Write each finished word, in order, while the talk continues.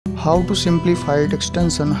How to Simplified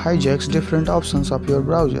Extension hijacks different options of your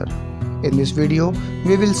browser. In this video,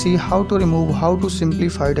 we will see how to remove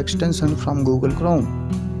HowToSimplified Extension from Google Chrome.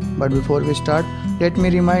 But before we start, let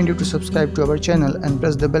me remind you to subscribe to our channel and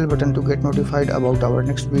press the bell button to get notified about our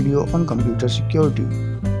next video on computer security.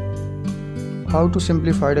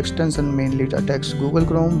 HowToSimplified Extension mainly attacks Google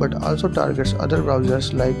Chrome but also targets other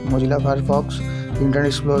browsers like Mozilla Firefox, Internet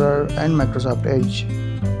Explorer, and Microsoft Edge.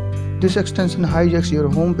 This extension hijacks your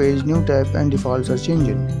home page, new tab, and default search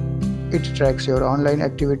engine. It tracks your online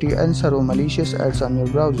activity and serves malicious ads on your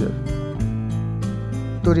browser.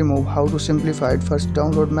 To remove HowToSimplified, first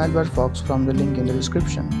download MyWay from the link in the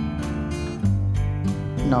description.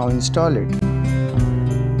 Now install it.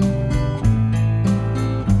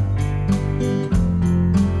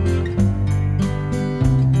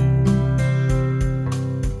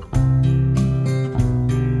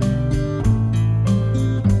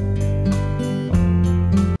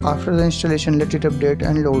 After the installation, let it update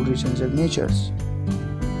and load recent signatures.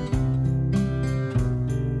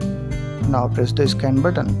 Now press the scan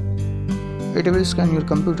button. It will scan your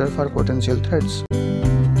computer for potential threats.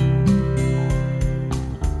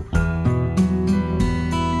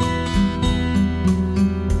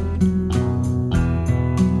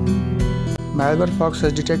 MyWay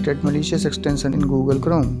has detected malicious extension in Google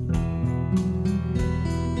Chrome.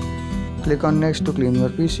 Click on Next to clean your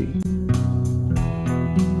PC.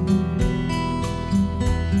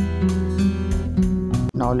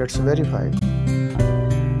 Now let's verify.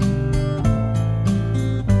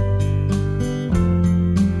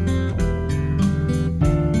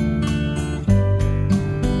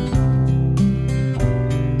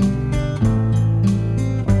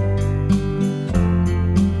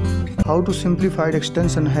 HowToSimplified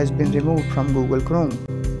extension has been removed from Google Chrome.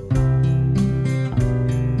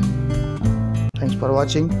 Thanks for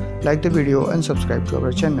watching. Like the video and subscribe to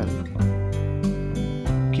our channel.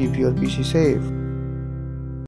 Keep your PC safe.